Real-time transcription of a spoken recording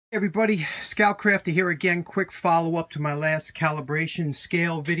Everybody, Scoutcrafter here again. Quick follow-up to my last calibration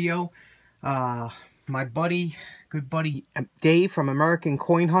scale video. My good buddy Dave from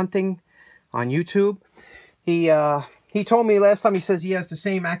AmericanCoinHunting on YouTube. He told me last time, he says he has the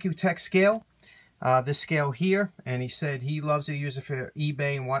same Accuteck scale, this scale here, and he said he loves it, use it for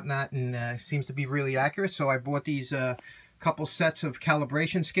eBay and whatnot, and seems to be really accurate. So I bought these couple sets of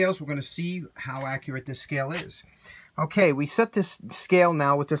calibration scales. We're going to see how accurate this scale is. Okay, we set this scale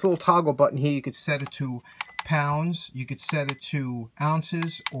now with this little toggle button here. You could set it to pounds, you could set it to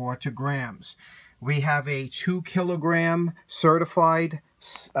ounces, or to grams. We have a 2 kilogram certified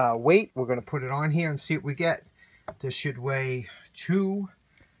weight. We're going to put it on here and see what we get. This should weigh 2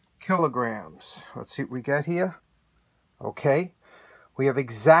 kilograms. Let's see what we get here. Okay, we have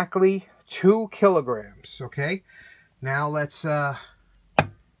exactly 2 kilograms. Okay, now let's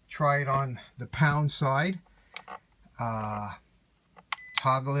try it on the pound side.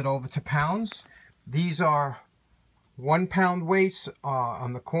 Toggle it over to pounds. These are 1 pound weights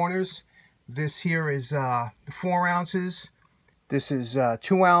on the corners. This here is 4 ounces. This is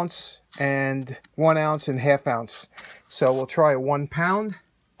 2 ounce and 1 ounce and ½ ounce. So we'll try 1 pound.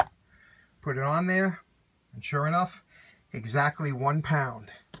 Put it on there, and sure enough, exactly 1 pound.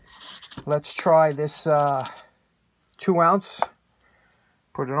 Let's try this 2 ounce.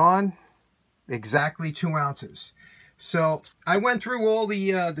 Put it on, exactly 2 ounces. So I went through all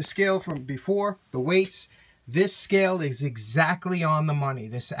the scale from before, the weights. This scale is exactly on the money.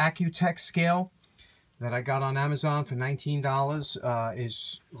 This Accuteck scale that I got on Amazon for $19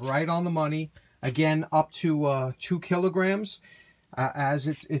 is right on the money. Again, up to 2 kilograms, as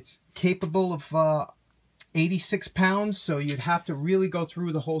it's capable of 86 pounds. So you'd have to really go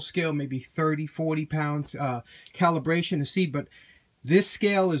through the whole scale, maybe 30, 40 pounds calibration to see, but this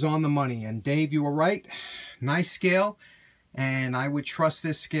scale is on the money. And Dave, you were right. Nice scale. And I would trust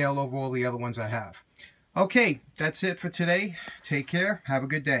this scale over all the other ones I have. Okay, that's it for today. Take care. Have a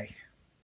good day.